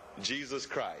reconciler, Jesus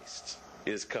Christ,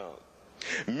 is come.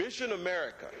 Mission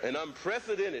America, an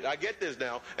unprecedented, I get this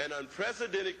now, an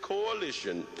unprecedented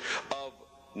coalition of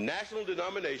national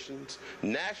denominations,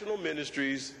 national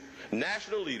ministries,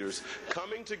 national leaders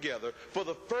coming together for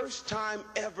the first time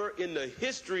ever in the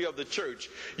history of the church.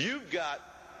 You've got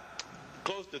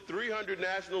close to 300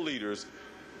 national leaders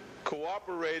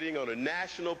cooperating on a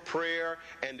national prayer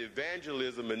and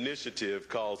evangelism initiative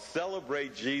called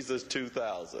Celebrate Jesus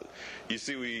 2000. You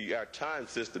see, our time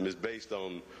system is based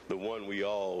on the one we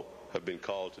all have been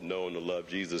called to know and to love,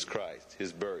 Jesus Christ,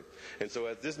 his birth. And so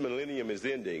as this millennium is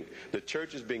ending, the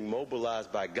church is being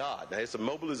mobilized by God. Now, it's a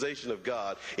mobilization of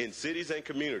God in cities and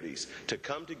communities to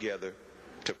come together,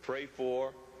 to pray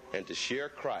for, and to share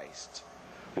Christ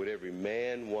with every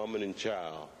man, woman, and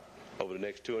child over the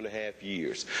next 2.5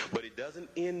 years. But it doesn't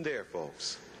end there,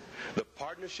 folks. The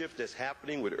partnerships that's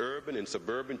happening with urban and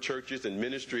suburban churches and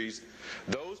ministries,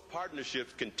 those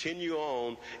partnerships continue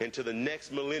on into the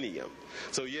next millennium.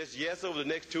 So yes, over the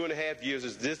next 2.5 years,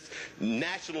 as this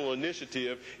national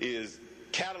initiative is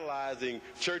catalyzing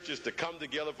churches to come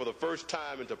together for the first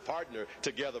time and to partner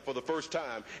together for the first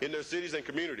time in their cities and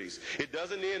communities. It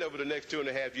doesn't end over the next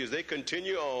 2.5 years. They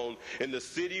continue on in the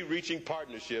city-reaching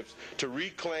partnerships to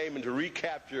reclaim and to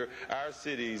recapture our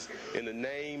cities in the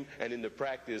name and in the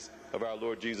practice of our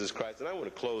Lord Jesus Christ. And I want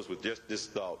to close with just this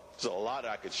thought. There's a lot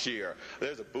I could share.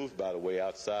 There's a booth, by the way,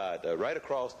 outside, right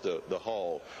across the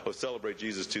hall of Celebrate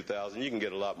Jesus 2000. You can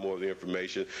get a lot more of the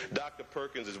information. Dr.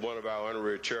 Perkins is one of our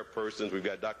honorary chairpersons. We've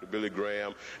got Dr. Billy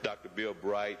Graham, Dr. Bill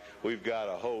Bright. We've got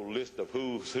a whole list of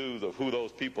who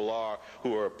those people are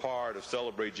who are a part of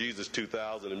Celebrate Jesus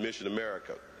 2000 and Mission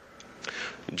America.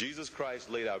 Jesus Christ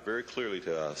laid out very clearly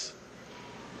to us,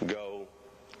 go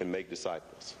and make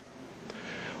disciples.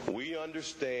 We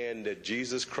understand that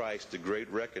Jesus Christ, the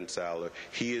great reconciler,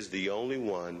 he is the only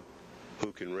one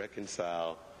who can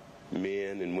reconcile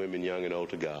men and women, young and old,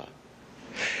 to God.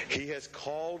 He has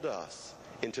called us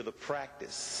into the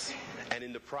practice and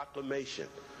in the proclamation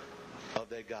of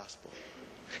that gospel.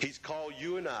 He's called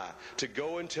you and I to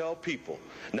go and tell people,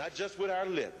 not just with our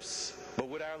lips, but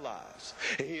with our lives.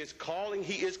 And he is calling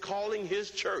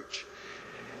his church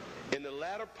in the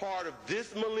latter part of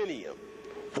this millennium.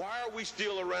 Why are we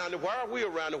still around? And why are we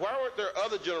around? And why aren't there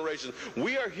other generations?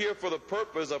 We are here for the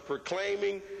purpose of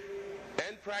proclaiming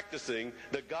and practicing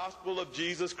the gospel of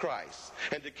Jesus Christ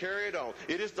and to carry it on.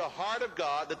 It is the heart of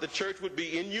God that the church would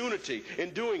be in unity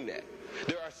in doing that.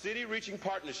 There are city-reaching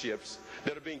partnerships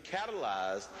that are being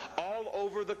catalyzed all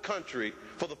over the country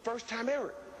for the first time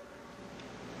ever.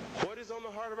 What is on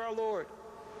the heart of our Lord?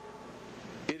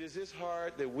 It is his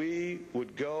heart that we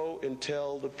would go and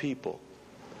tell the people,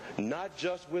 not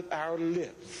just with our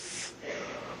lips,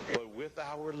 but with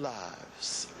our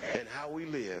lives and how we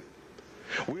live.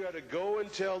 We are to go and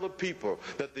tell the people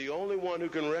that the only one who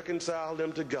can reconcile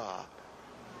them to God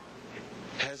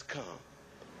has come.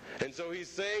 And so he's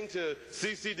saying to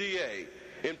CCDA,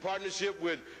 in partnership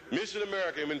with Mission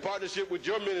America, in partnership with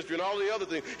your ministry and all the other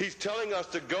things, he's telling us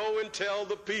to go and tell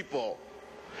the people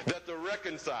that the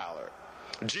reconciler,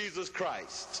 Jesus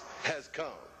Christ, has come.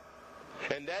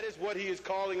 And that is what he is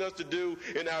calling us to do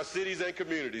in our cities and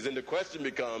communities. And the question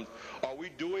becomes, are we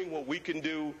doing what we can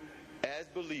do as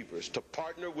believers to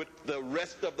partner with the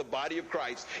rest of the body of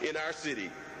Christ in our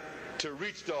city to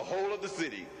reach the whole of the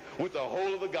city with the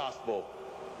whole of the gospel?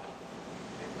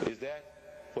 Is that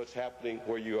what's happening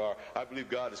where you are? I believe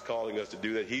God is calling us to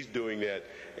do that. He's doing that,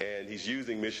 and he's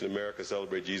using Mission America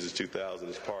Celebrate Jesus 2000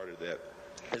 as part of that.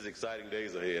 There's exciting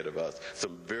days ahead of us,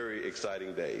 some very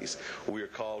exciting days. We are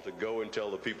called to go and tell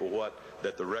the people what?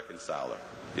 That the reconciler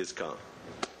is come.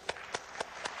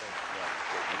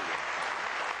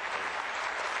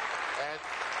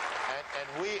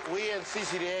 And we in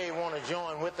CCDA want to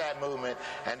join with that movement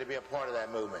and to be a part of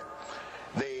that movement.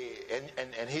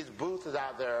 And his booth is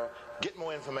out there. Get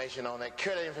more information on that.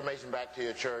 Carry that information back to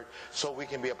your church so we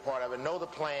can be a part of it. Know the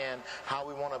plan, how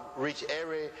we want to reach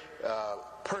every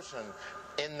person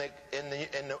in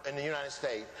the United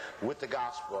States with the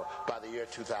gospel by the year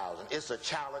 2000. It's a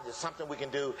challenge. It's something we can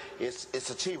do. It's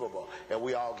achievable, and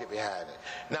we all get behind it.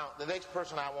 Now, the next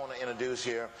person I want to introduce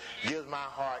here gives my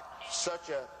heart such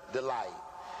a delight.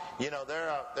 You know, there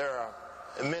are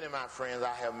many of my friends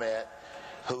I have met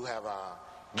who have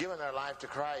given their life to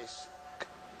Christ,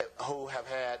 who have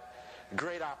had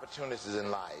great opportunities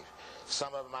in life.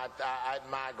 Some of them I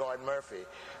admire Gordon Murphy,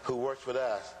 who works with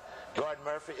us. Gordon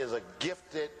Murphy is a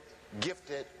gifted,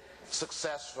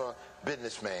 successful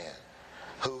businessman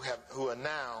who are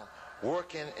now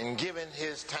working and giving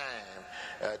his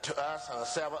time to us and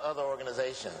several other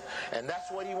organizations. And that's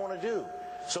what he want to do.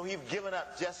 So he's given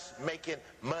up just making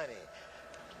money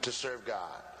to serve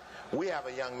God. We have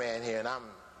a young man here, and I'm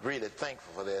really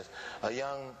thankful for this, a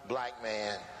young black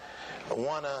man,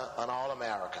 won an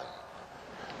All-American.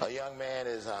 A young man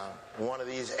is one of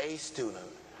these A students,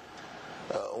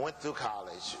 went through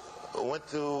college, went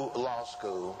through law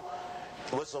school,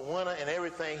 was a winner in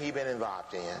everything he'd been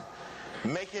involved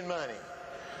in, making money,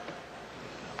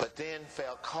 but then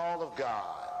felt call of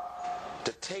God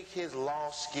to take his law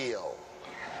skill.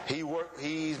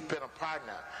 He's been a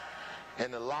partner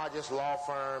in the largest law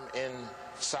firm in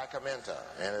Sacramento,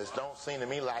 and it don't seem to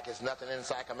me like it's nothing in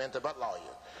Sacramento but lawyers.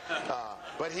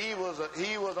 But he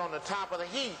was on the top of the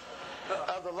heap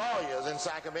of the lawyers in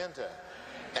Sacramento,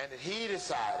 and he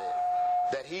decided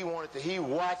that he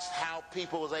watched how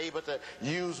people was able to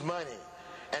use money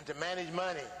and to manage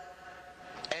money,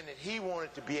 and that he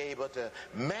wanted to be able to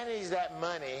manage that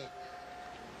money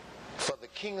for the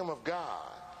kingdom of God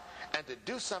and to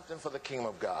do something for the kingdom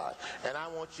of God. And I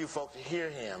want you folks to hear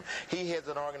him. He heads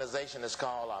an organization that's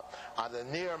called the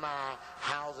Nehemiah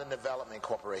Housing Development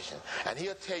Corporation. And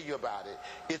he'll tell you about it.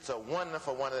 It's a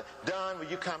wonderful. Don, will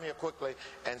you come here quickly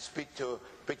and speak to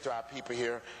our people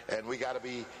here? And we got to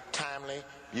be timely.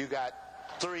 You got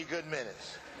 3 good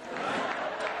minutes.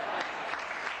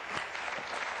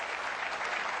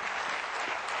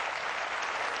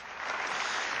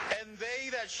 And they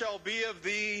that shall be of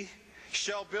thee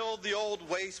shall build the old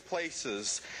waste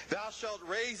places. Thou shalt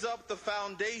raise up the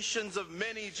foundations of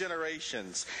many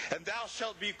generations, and thou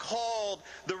shalt be called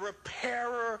the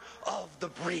repairer of the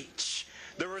breach,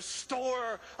 the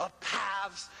restorer of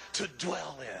paths to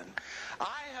dwell in.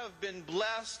 I have been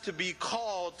blessed to be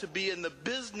called to be in the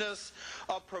business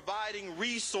of providing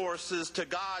resources to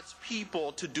God's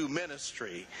people to do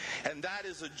ministry, and that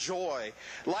is a joy.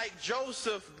 Like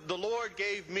Joseph, the Lord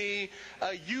gave me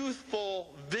a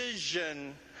youthful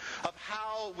vision of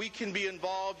how we can be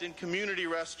involved in community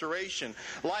restoration.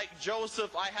 Like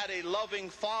Joseph, I had a loving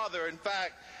father. In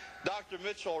fact, Dr.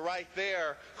 Mitchell right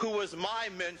there, who was my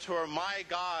mentor, my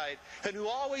guide, and who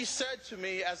always said to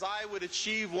me as I would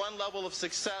achieve one level of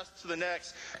success to the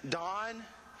next, Don,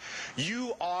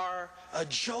 you are a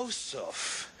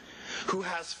Joseph who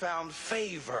has found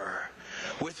favor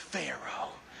with Pharaoh.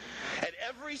 At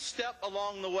every step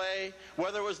along the way,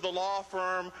 whether it was the law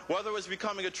firm, whether it was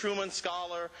becoming a Truman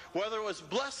Scholar, whether it was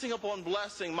blessing upon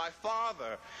blessing, my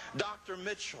father, Dr.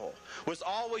 Mitchell, was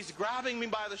always grabbing me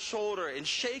by the shoulder and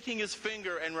shaking his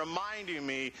finger and reminding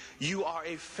me, you are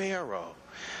a Pharaoh,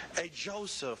 a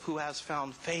Joseph who has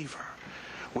found favor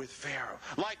with Pharaoh.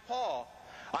 Like Paul,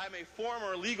 I'm a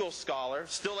former legal scholar,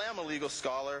 still am a legal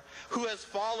scholar, who has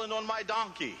fallen on my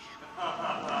donkey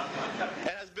and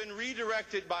has been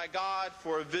redirected by God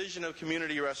for a vision of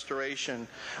community restoration.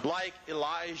 Like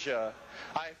Elijah,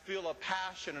 I feel a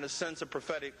passion and a sense of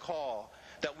prophetic call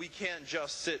that we can't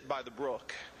just sit by the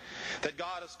brook, that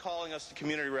God is calling us to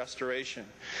community restoration.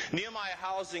 Nehemiah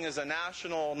Housing is a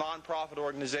national nonprofit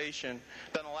organization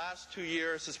that in the last 2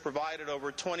 years has provided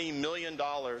over $20 million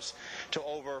to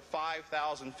over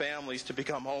 5,000 families to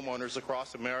become homeowners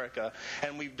across America.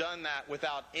 And we've done that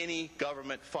without any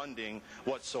government funding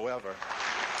whatsoever.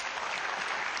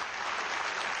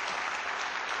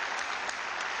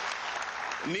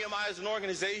 Nehemiah is an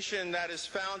organization that is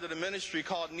founded a ministry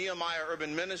called Nehemiah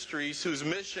Urban Ministries, whose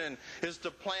mission is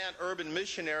to plant urban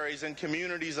missionaries in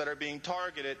communities that are being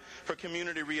targeted for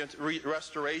community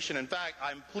restoration. In fact,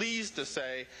 I'm pleased to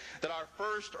say that our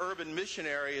first urban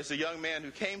missionary is a young man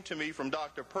who came to me from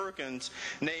Dr. Perkins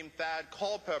named Thad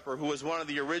Culpepper, who was one of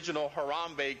the original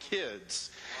Harambe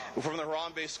kids from the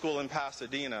Harambe School in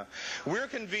Pasadena. We're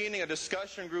convening a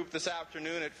discussion group this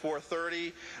afternoon at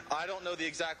 4:30. I don't know the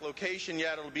exact location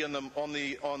yet. It'll be on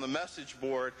the message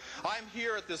board. I'm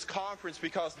here at this conference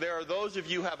because there are those of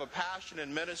you who have a passion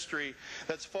in ministry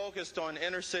that's focused on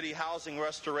inner city housing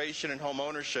restoration and home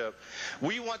ownership.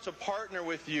 We want to partner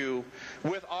with you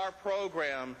with our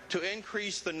program to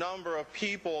increase the number of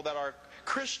people that are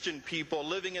Christian people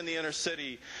living in the inner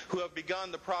city who have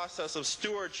begun the process of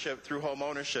stewardship through home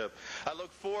ownership. I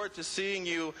look forward to seeing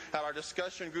you at our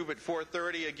discussion group at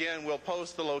 4:30. Again, we'll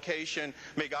post the location.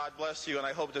 May God bless you, and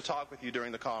I hope to talk with you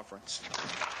during the conference.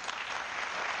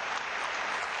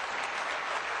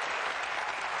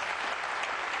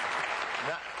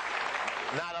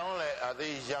 Not only are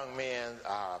these young men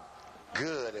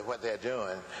good at what they're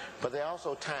doing, but they're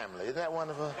also timely. Isn't that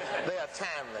wonderful? They are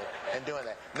timely in doing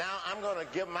that. Now I'm going to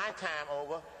give my time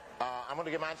over.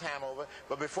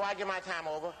 But before I give my time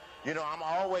over, you know, I'm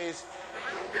always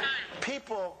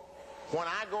people. When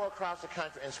I go across the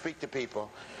country and speak to people,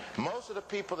 most of the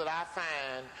people that I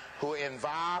find who are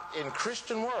involved in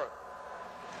Christian work,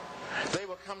 they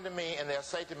will come to me and they'll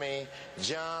say to me,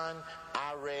 John,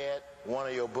 I read one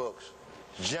of your books.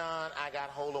 John, I got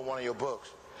hold of one of your books.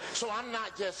 So I'm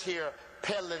not just here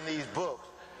peddling these books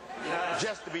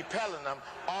just to be peddling them,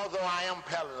 although I am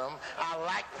peddling them. I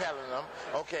like peddling them.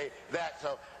 Okay,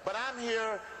 but I'm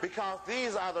here because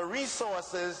these are the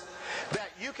resources that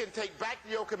you can take back to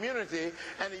your community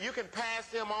and that you can pass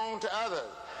them on to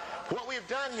others. What we've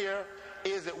done here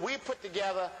is that we put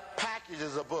together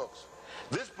packages of books.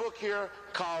 This book here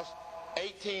costs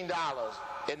 $18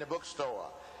 in the bookstore.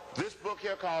 This book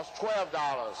here costs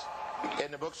 $12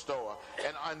 in the bookstore.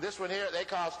 And this one here, they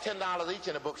cost $10 each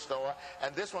in the bookstore,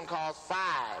 and this one costs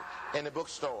 $5 in the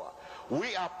bookstore.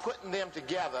 We are putting them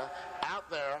together out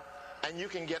there and you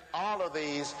can get all of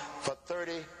these for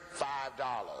 $35.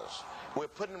 We're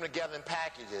putting them together in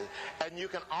packages, and you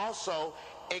can also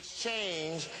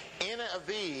exchange any of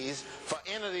these for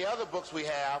any of the other books we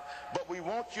have, but we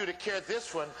want you to carry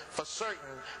this one for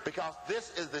certain because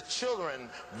this is the children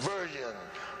version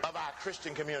of our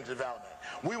Christian community development.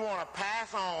 We want to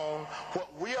pass on what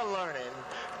we are learning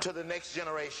to the next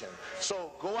generation.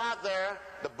 So go out there.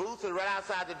 The booth is right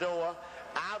outside the door.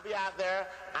 I'll be out there.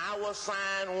 I will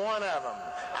sign one of them.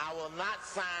 I will not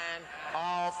sign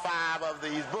all 5 of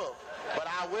these books, but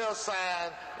I will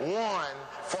sign one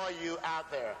for you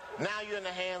out there. Now you're in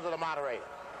the hands of the moderator.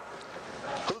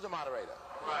 Who's the moderator?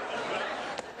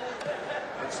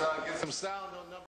 Let's get some sound on number